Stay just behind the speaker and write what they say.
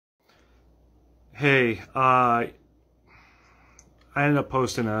Hey, I ended up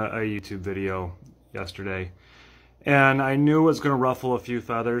posting a YouTube video yesterday, and I knew it was going to ruffle a few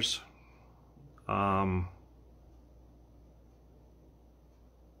feathers. Um,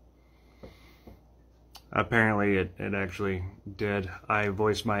 Apparently it actually did. I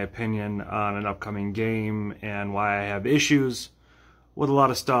voiced my opinion on an upcoming game and why I have issues with a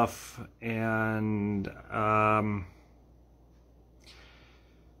lot of stuff, and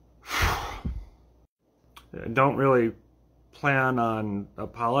don't really plan on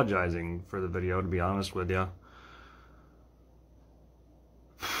apologizing for the video, to be honest with you.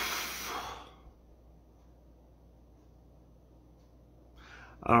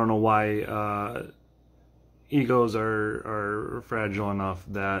 I don't know why egos are fragile enough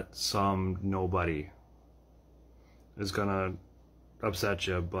that some nobody is gonna upset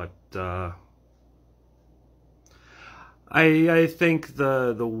you, but I think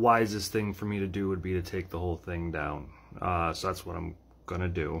the wisest thing for me to do would be to take the whole thing down. So that's what I'm gonna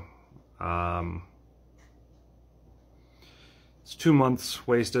do. It's 2 months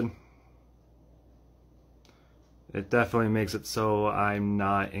wasted. It definitely makes it so I'm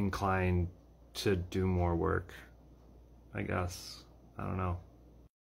not inclined to do more work, I guess. I don't know.